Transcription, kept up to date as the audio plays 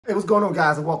Hey, what's going on,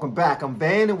 guys, and welcome back. I'm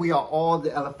Van, and we are all the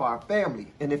LFR family.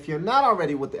 And if you're not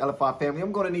already with the LFR family,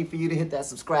 I'm going to need for you to hit that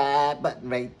subscribe button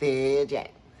right there,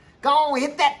 Jack. Go on,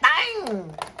 hit that thing.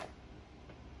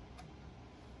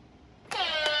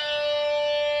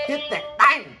 Hit that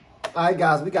thing. All right,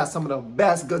 guys, we got some of the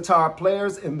best guitar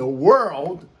players in the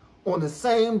world on the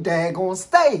same daggone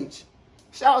stage.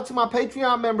 Shout out to my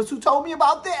Patreon members who told me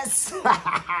about this.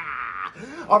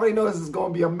 Already know this is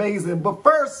going to be amazing, but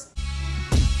first,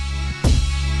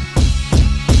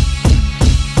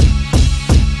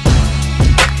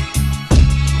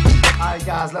 alright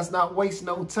guys, let's not waste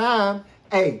no time.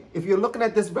 Hey, if you're looking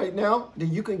at this right now, then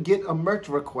you can get a merch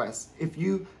request. If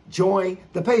you join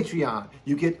the Patreon,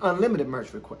 you get unlimited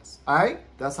merch requests. Alright?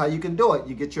 That's how you can do it.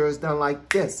 You get yours done like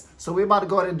this. So we're about to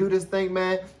go ahead and do this thing,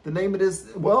 man. The name of this,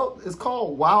 well, it's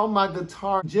called While My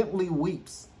Guitar Gently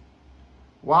Weeps.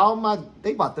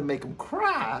 They about to make them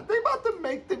cry. They about to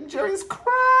make them Jerry's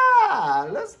cry.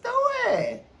 Let's do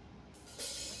it.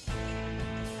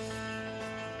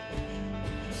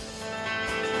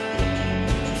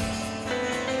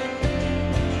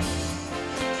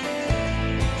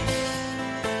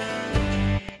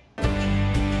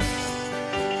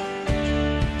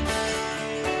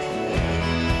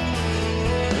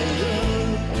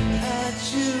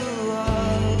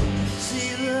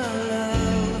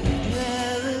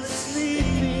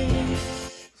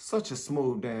 Such a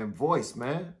smooth damn voice,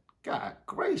 man. God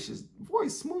gracious.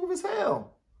 Voice smooth as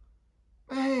hell.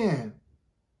 Man.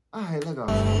 All right, let go.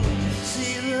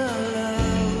 See the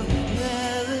love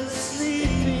that is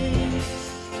sleeping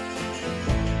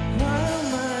while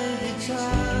my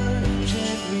guitar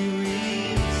gently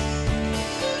weeps.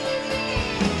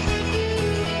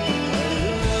 I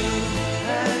look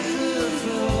at the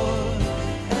floor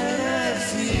and I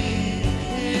see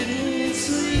it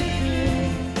sleeping.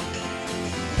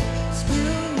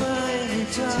 Still my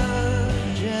guitar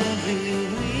gently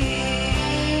weeps.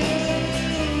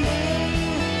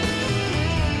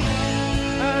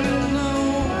 I don't know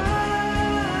why.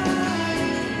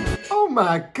 Oh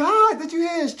my God, did you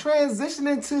hear his transition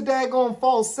into daggone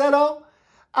falsetto?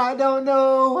 I don't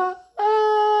know why.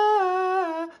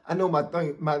 I know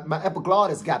my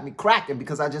epiglottis got me cracking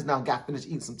because I just now got finished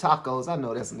eating some tacos. I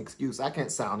know that's an excuse. I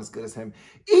can't sound as good as him.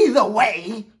 Either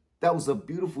way, that was a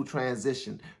beautiful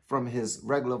transition from his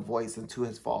regular voice into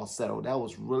his falsetto. That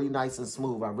was really nice and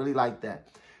smooth. I really like that.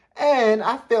 And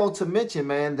I failed to mention,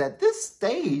 man, that this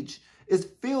stage is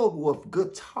filled with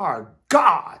guitar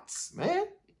gods, man.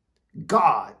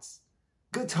 Gods.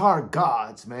 Guitar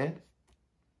gods, man.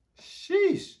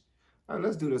 Sheesh. All right,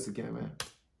 let's do this again, man.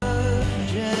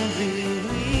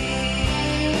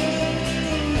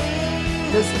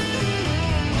 Listen.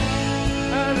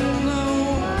 I don't know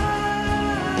why.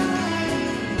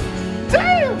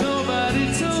 Damn! Nobody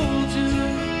told you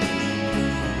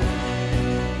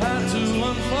how to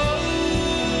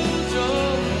unfold your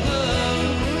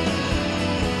love.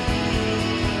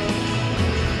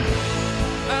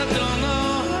 I don't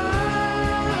know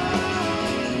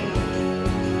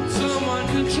how someone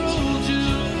controlled you.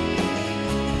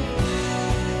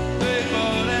 They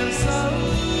bought and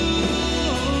sold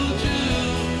you.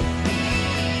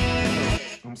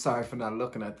 I'm sorry for not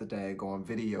looking at the daggone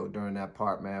video during that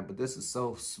part, man, but this is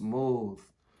so smooth.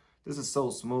 This is so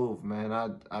smooth,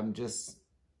 man. I'm just,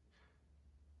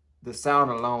 the sound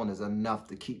alone is enough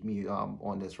to keep me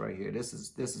on this right here. This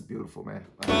is beautiful, man.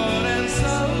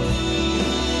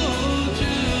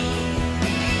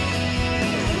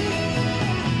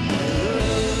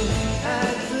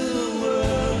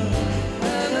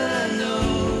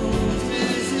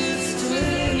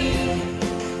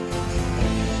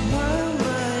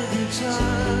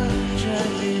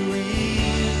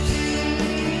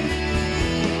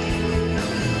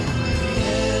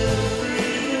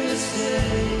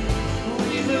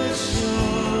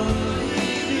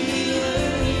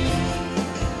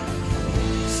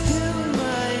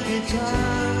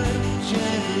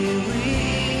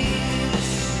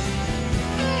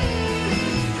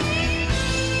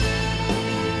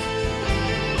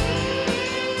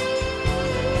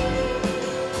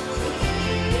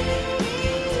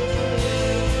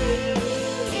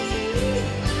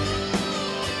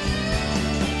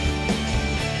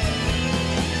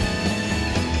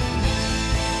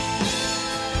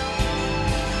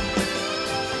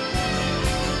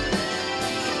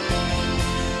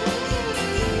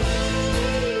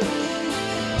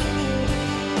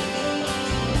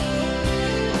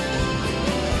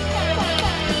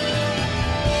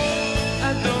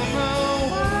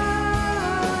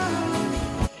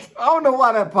 don't know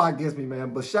why that part gets me,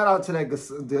 man, but shout out to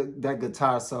that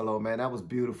guitar solo, man. That was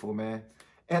beautiful, man.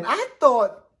 And I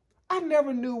thought I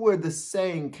never knew where the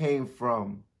saying came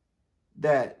from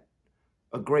that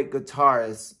a great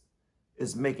guitarist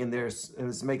is making their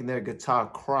guitar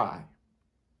cry.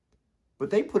 But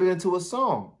they put it into a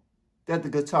song that the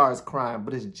guitar is crying,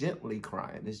 but it's gently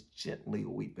crying. It's gently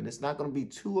weeping. It's not going to be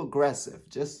too aggressive.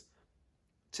 Just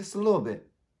a little bit.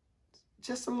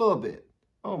 Just a little bit.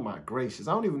 Oh my gracious.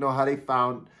 I don't even know how they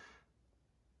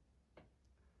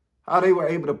were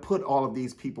able to put all of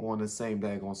these people on the same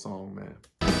daggone song, man.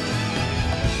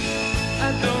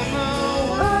 I don't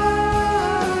know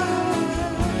why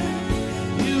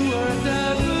you were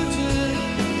diluted.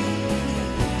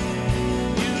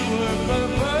 You were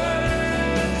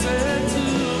perverted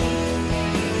too.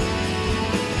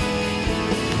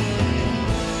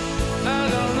 I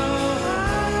don't know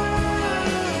how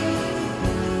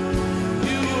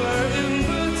you were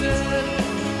inverted.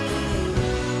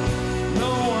 No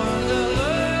one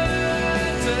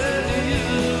alerted you.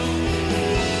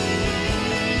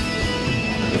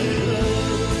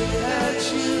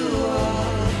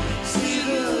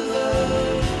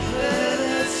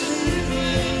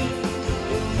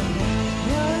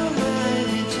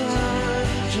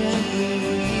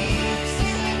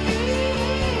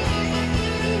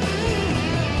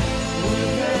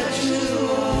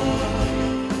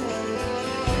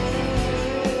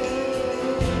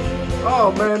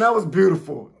 Oh man, that was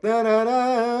beautiful. Da, da, da.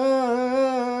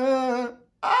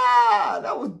 Ah,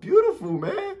 that was beautiful,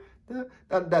 man.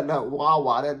 That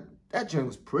wah, that joint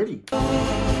was pretty.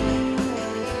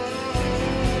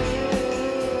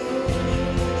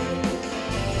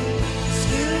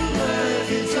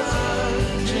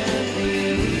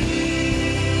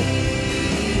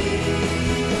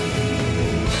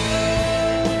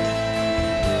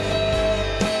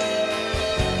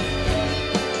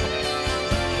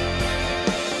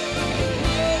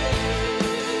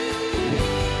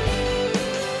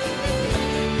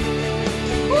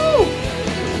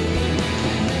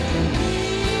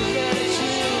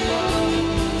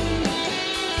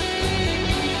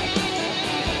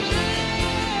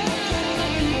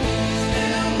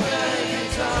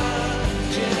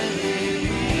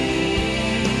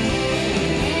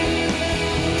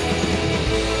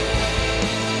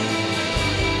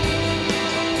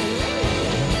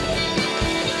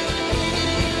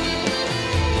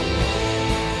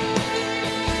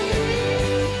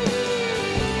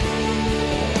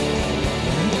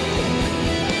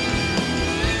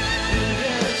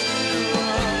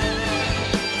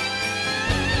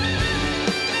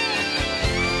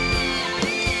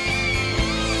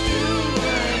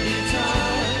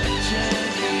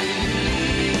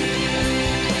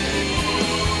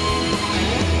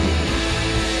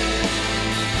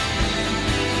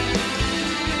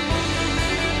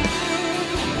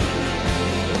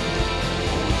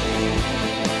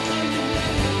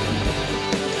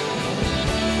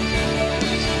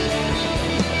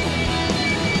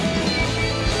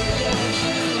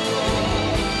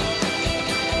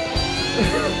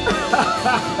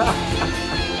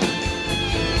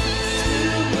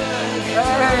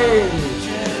 Hey!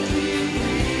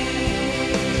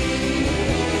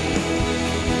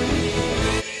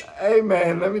 Hey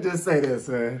man, let me just say this,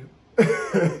 man.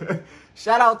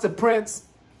 Shout out to Prince.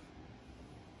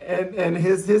 And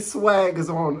his swag is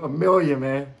on a million,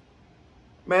 man.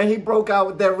 Man, he broke out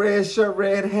with that red shirt,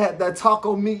 red hat, that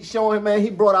taco meat showing, man. He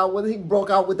broke out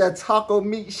with that taco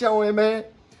meat showing, man.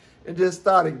 And just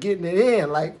started getting it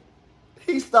in. Like,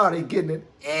 he started getting it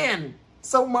in.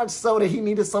 So much so that he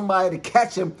needed somebody to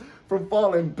catch him from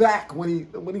falling back when he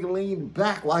leaned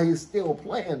back while he was still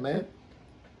playing, man.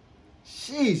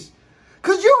 Sheesh.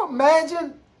 Could you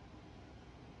imagine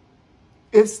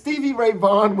if Stevie Ray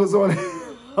Vaughan was on it?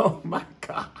 Oh my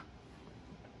God.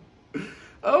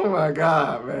 Oh my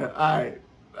God, man. All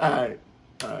right.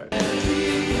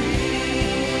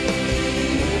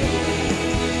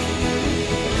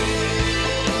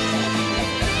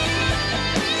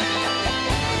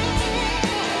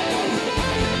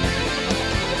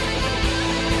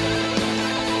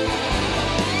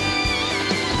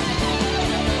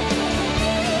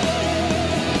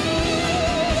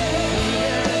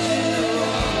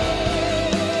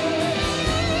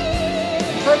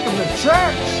 Take them to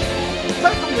church.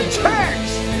 Take them to church.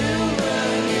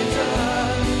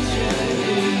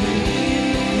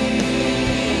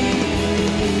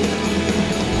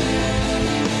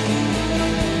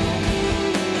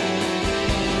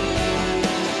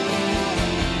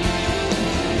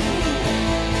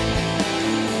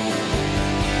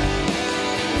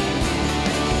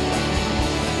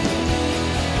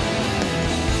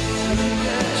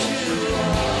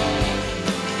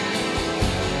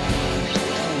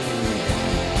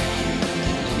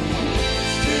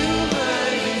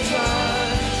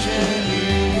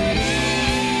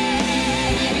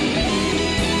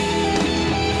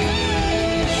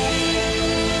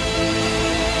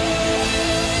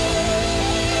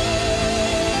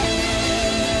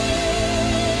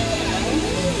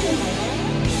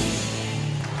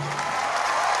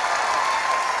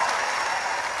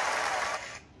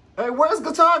 Like, where's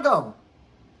guitar go?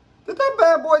 Did that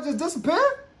bad boy just disappear?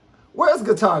 Where's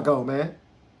guitar go, man?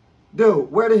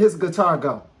 Dude, where did his guitar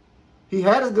go? He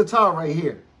had his guitar right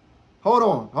here. Hold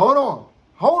on, hold on,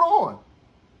 hold on,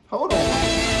 hold on.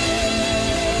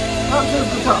 How's his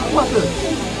guitar? Watch this.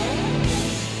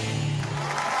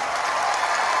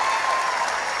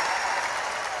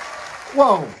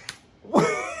 Whoa.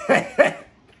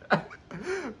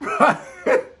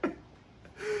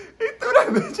 He threw that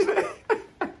bitch in the air.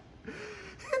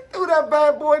 He threw that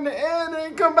bad boy in the air and it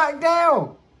didn't come back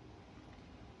down.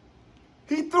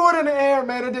 He threw it in the air,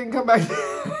 man. It didn't come back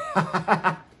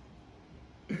down.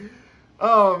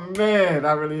 Oh, man.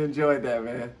 I really enjoyed that,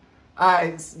 man. All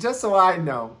right. Just so I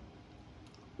know,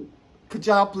 could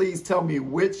y'all please tell me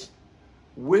which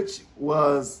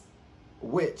was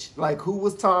which? Like, who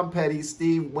was Tom Petty,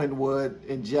 Steve Winwood,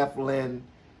 and Jeff Lynne?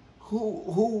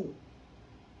 Who?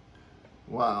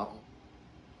 Wow.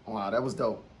 Wow, that was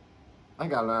dope. I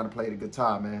gotta learn to play the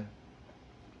guitar, man.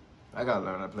 I gotta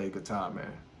learn how to play the guitar,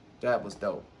 man. That was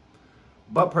dope.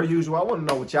 But per usual, I want to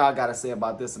know what y'all got to say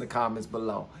about this in the comments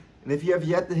below. And if you have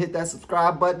yet to hit that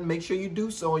subscribe button, make sure you do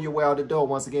so on your way out the door.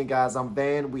 Once again, guys, I'm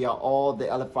Van. We are all the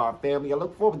LFR family. I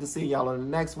look forward to seeing y'all on the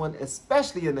next one,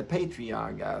 especially in the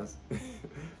Patreon, guys.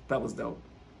 That was dope.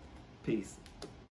 Peace.